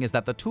interesting is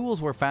that the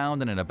tools were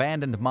found in an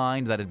abandoned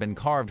mine that had been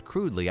carved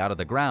crudely out of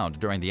the ground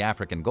during the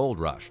African gold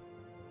rush.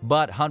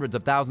 But hundreds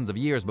of thousands of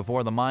years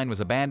before the mine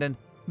was abandoned,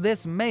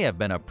 this may have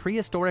been a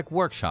prehistoric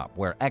workshop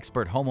where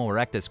expert Homo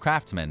erectus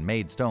craftsmen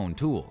made stone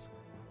tools.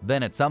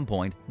 Then at some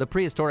point, the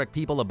prehistoric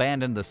people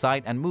abandoned the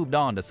site and moved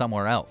on to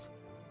somewhere else.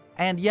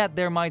 And yet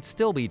there might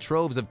still be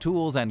troves of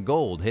tools and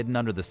gold hidden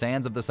under the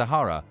sands of the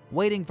Sahara,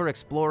 waiting for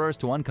explorers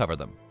to uncover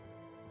them.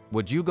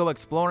 Would you go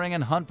exploring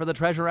and hunt for the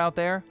treasure out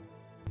there?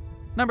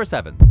 Number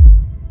 7.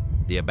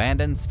 The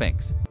abandoned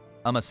Sphinx.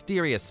 A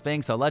mysterious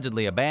sphinx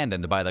allegedly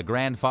abandoned by the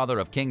grandfather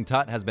of King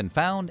Tut has been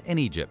found in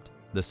Egypt.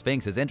 The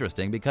sphinx is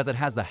interesting because it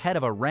has the head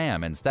of a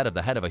ram instead of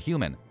the head of a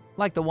human,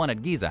 like the one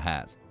at Giza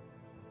has.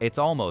 It's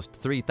almost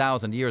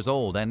 3,000 years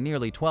old and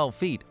nearly 12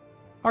 feet.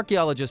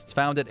 Archaeologists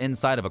found it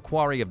inside of a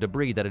quarry of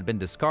debris that had been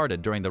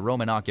discarded during the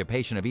Roman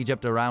occupation of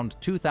Egypt around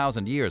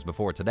 2,000 years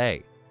before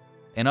today.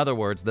 In other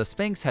words, the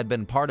sphinx had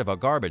been part of a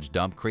garbage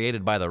dump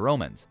created by the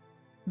Romans.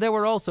 There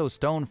were also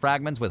stone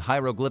fragments with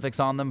hieroglyphics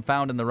on them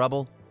found in the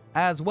rubble,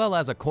 as well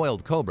as a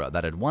coiled cobra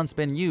that had once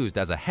been used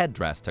as a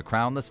headdress to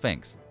crown the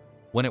Sphinx.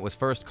 When it was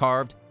first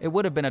carved, it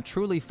would have been a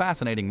truly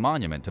fascinating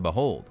monument to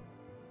behold.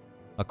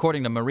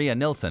 According to Maria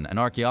Nilsson, an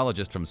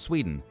archaeologist from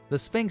Sweden, the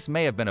Sphinx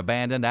may have been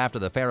abandoned after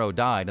the pharaoh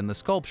died and the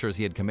sculptures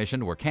he had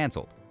commissioned were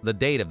cancelled. The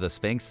date of the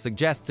Sphinx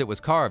suggests it was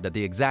carved at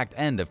the exact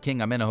end of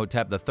King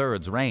Amenhotep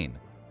III's reign.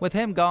 With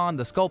him gone,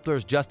 the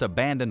sculptors just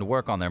abandoned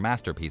work on their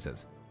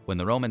masterpieces. When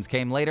the Romans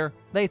came later,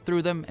 they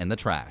threw them in the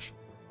trash.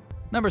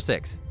 Number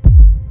 6.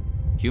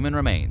 Human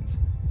remains.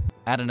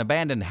 At an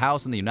abandoned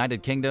house in the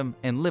United Kingdom,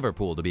 in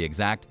Liverpool to be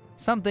exact,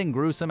 something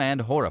gruesome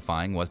and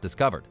horrifying was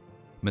discovered.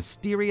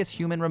 Mysterious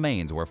human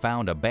remains were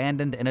found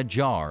abandoned in a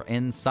jar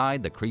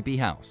inside the creepy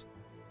house.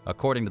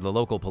 According to the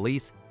local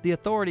police, the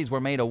authorities were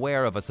made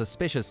aware of a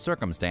suspicious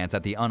circumstance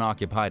at the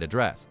unoccupied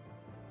address.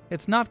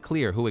 It's not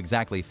clear who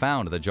exactly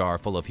found the jar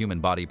full of human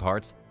body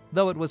parts,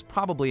 though it was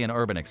probably an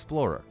urban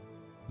explorer.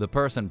 The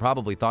person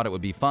probably thought it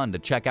would be fun to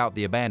check out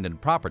the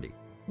abandoned property.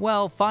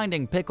 Well,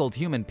 finding pickled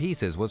human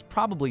pieces was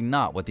probably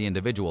not what the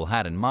individual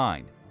had in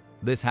mind.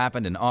 This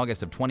happened in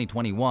August of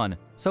 2021,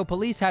 so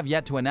police have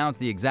yet to announce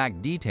the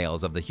exact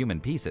details of the human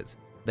pieces.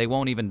 They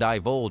won't even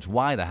divulge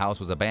why the house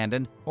was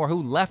abandoned or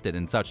who left it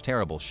in such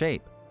terrible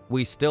shape.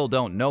 We still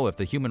don't know if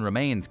the human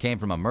remains came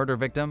from a murder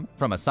victim,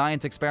 from a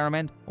science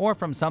experiment, or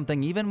from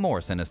something even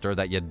more sinister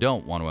that you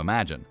don't want to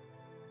imagine.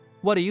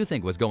 What do you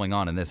think was going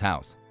on in this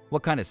house?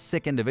 What kind of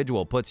sick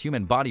individual puts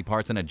human body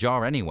parts in a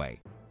jar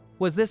anyway?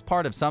 Was this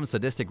part of some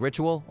sadistic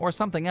ritual or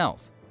something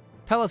else?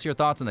 Tell us your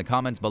thoughts in the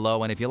comments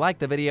below, and if you liked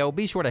the video,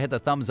 be sure to hit the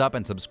thumbs up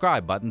and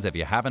subscribe buttons if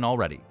you haven't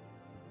already.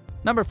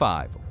 Number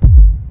 5.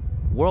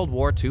 World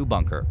War II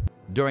bunker.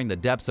 During the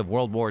depths of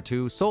World War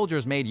II,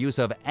 soldiers made use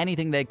of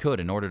anything they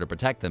could in order to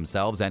protect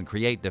themselves and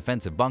create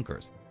defensive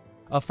bunkers.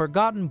 A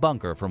forgotten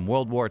bunker from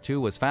World War II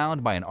was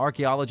found by an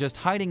archaeologist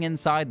hiding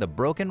inside the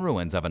broken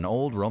ruins of an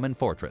old Roman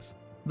fortress.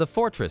 The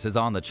fortress is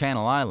on the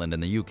Channel Island in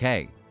the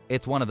UK.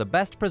 It's one of the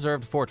best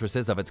preserved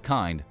fortresses of its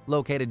kind,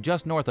 located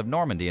just north of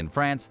Normandy in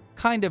France,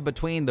 kind of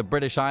between the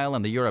British Isle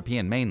and the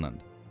European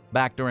mainland.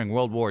 Back during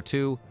World War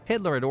II,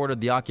 Hitler had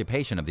ordered the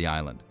occupation of the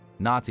island.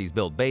 Nazis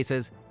built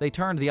bases, they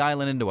turned the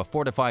island into a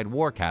fortified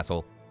war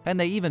castle, and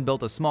they even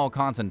built a small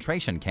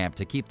concentration camp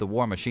to keep the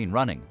war machine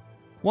running.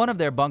 One of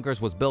their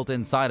bunkers was built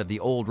inside of the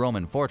old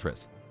Roman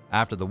fortress.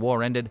 After the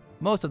war ended,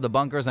 most of the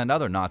bunkers and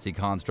other Nazi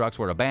constructs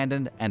were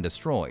abandoned and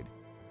destroyed.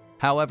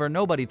 However,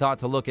 nobody thought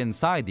to look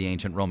inside the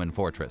ancient Roman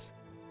fortress.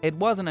 It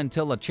wasn't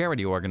until a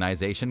charity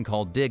organization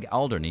called Dig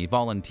Alderney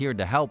volunteered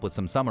to help with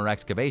some summer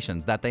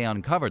excavations that they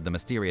uncovered the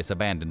mysterious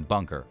abandoned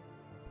bunker.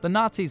 The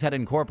Nazis had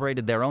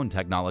incorporated their own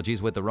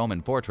technologies with the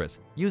Roman fortress,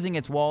 using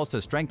its walls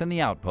to strengthen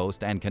the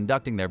outpost and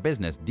conducting their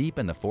business deep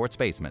in the fort's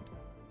basement.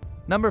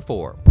 Number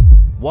 4.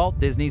 Walt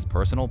Disney's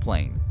personal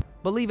plane.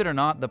 Believe it or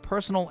not, the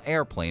personal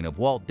airplane of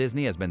Walt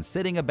Disney has been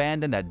sitting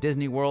abandoned at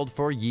Disney World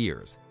for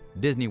years.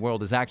 Disney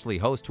World is actually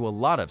host to a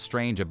lot of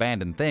strange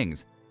abandoned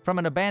things, from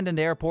an abandoned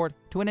airport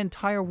to an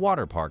entire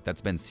water park that's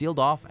been sealed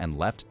off and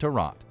left to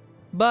rot.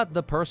 But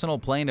the personal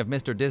plane of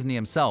Mr. Disney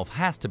himself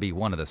has to be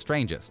one of the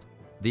strangest.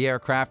 The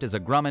aircraft is a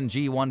Grumman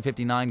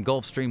G159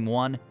 Gulfstream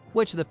I,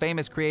 which the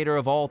famous creator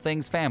of All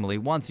Things Family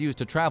once used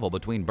to travel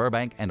between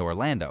Burbank and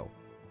Orlando.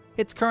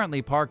 It's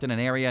currently parked in an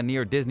area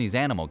near Disney's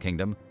Animal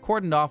Kingdom,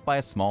 cordoned off by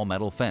a small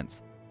metal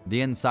fence. The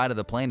inside of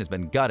the plane has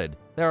been gutted,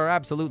 there are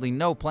absolutely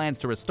no plans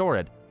to restore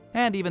it,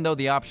 and even though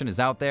the option is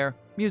out there,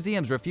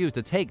 museums refuse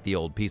to take the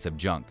old piece of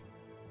junk.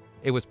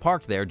 It was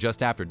parked there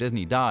just after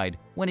Disney died,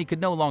 when he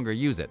could no longer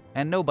use it,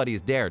 and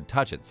nobody's dared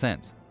touch it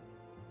since.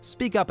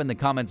 Speak up in the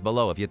comments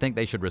below if you think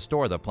they should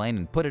restore the plane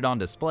and put it on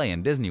display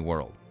in Disney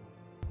World.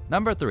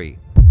 Number 3.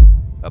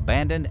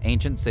 Abandoned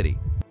Ancient City.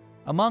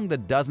 Among the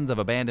dozens of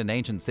abandoned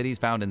ancient cities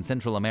found in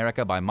Central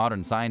America by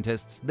modern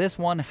scientists, this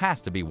one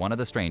has to be one of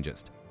the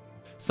strangest.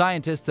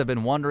 Scientists have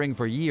been wondering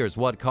for years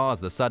what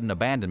caused the sudden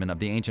abandonment of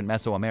the ancient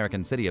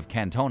Mesoamerican city of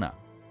Cantona.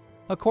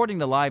 According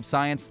to Live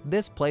Science,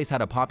 this place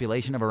had a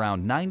population of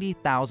around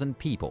 90,000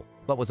 people,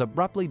 but was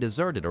abruptly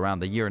deserted around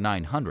the year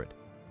 900.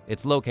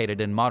 It's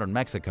located in modern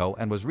Mexico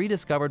and was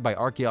rediscovered by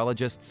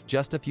archaeologists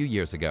just a few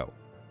years ago.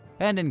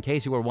 And in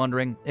case you were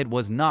wondering, it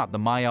was not the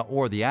Maya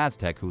or the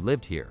Aztec who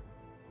lived here.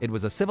 It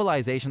was a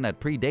civilization that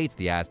predates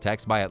the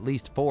Aztecs by at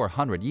least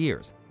 400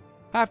 years.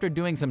 After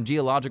doing some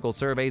geological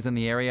surveys in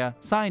the area,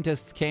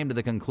 scientists came to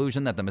the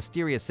conclusion that the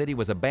mysterious city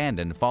was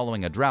abandoned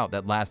following a drought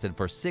that lasted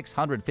for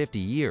 650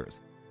 years.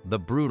 The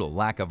brutal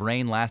lack of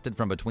rain lasted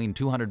from between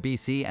 200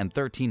 BC and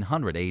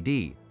 1300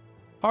 AD.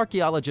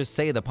 Archaeologists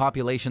say the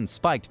population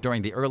spiked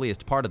during the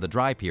earliest part of the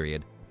dry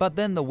period, but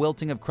then the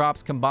wilting of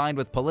crops combined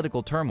with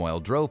political turmoil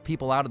drove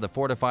people out of the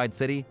fortified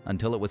city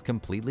until it was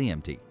completely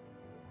empty.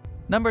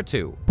 Number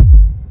 2.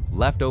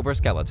 Leftover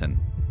skeleton.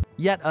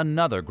 Yet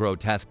another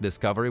grotesque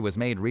discovery was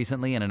made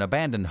recently in an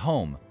abandoned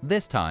home,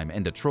 this time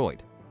in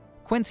Detroit.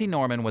 Quincy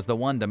Norman was the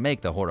one to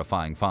make the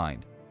horrifying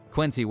find.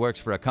 Quincy works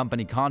for a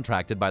company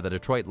contracted by the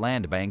Detroit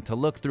Land Bank to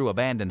look through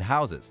abandoned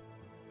houses.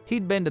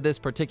 He'd been to this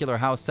particular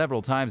house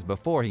several times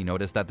before he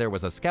noticed that there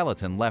was a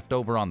skeleton left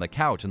over on the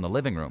couch in the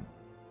living room.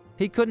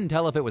 He couldn't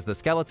tell if it was the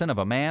skeleton of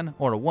a man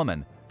or a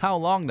woman, how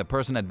long the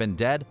person had been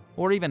dead,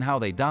 or even how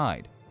they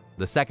died.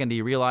 The second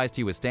he realized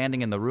he was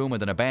standing in the room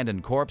with an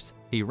abandoned corpse,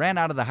 he ran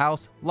out of the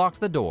house, locked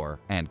the door,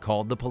 and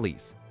called the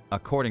police.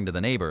 According to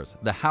the neighbors,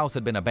 the house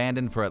had been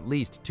abandoned for at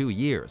least 2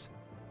 years.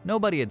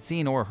 Nobody had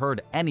seen or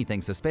heard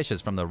anything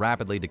suspicious from the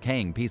rapidly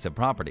decaying piece of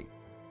property.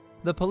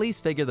 The police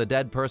figure the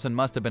dead person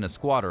must have been a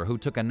squatter who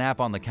took a nap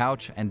on the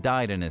couch and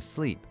died in his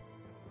sleep.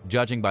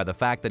 Judging by the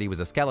fact that he was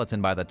a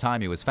skeleton by the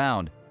time he was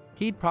found,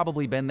 he'd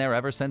probably been there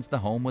ever since the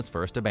home was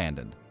first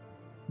abandoned.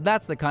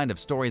 That's the kind of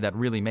story that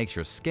really makes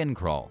your skin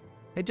crawl.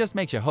 It just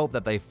makes you hope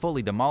that they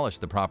fully demolished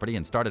the property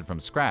and started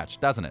from scratch,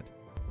 doesn't it?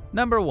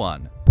 Number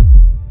 1.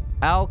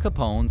 Al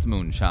Capone's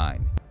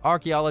moonshine.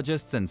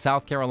 Archaeologists in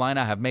South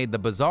Carolina have made the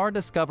bizarre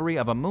discovery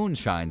of a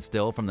moonshine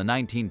still from the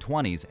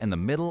 1920s in the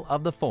middle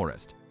of the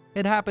forest.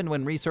 It happened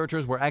when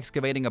researchers were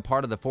excavating a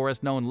part of the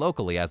forest known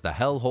locally as the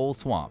Hellhole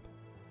Swamp.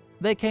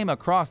 They came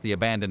across the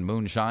abandoned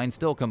moonshine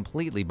still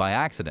completely by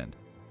accident.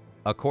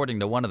 According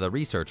to one of the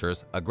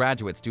researchers, a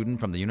graduate student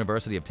from the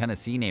University of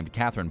Tennessee named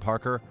Catherine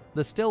Parker,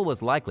 the still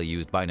was likely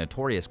used by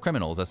notorious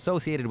criminals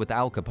associated with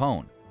Al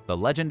Capone, the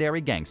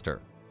legendary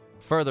gangster.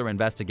 Further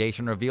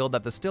investigation revealed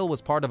that the still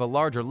was part of a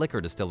larger liquor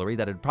distillery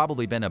that had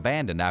probably been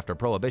abandoned after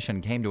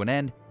Prohibition came to an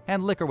end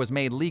and liquor was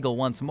made legal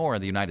once more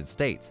in the United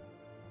States.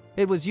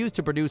 It was used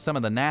to produce some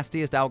of the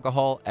nastiest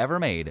alcohol ever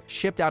made,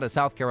 shipped out of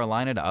South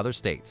Carolina to other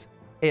states.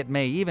 It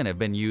may even have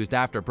been used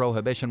after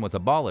Prohibition was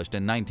abolished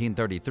in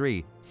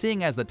 1933,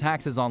 seeing as the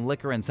taxes on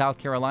liquor in South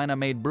Carolina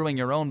made brewing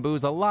your own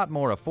booze a lot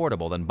more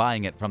affordable than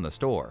buying it from the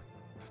store.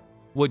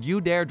 Would you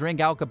dare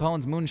drink Al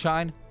Capone's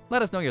moonshine?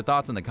 Let us know your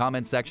thoughts in the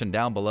comments section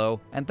down below,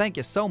 and thank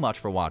you so much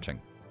for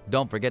watching.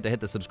 Don't forget to hit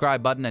the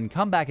subscribe button and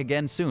come back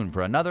again soon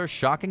for another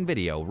shocking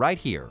video right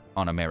here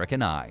on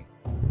American Eye.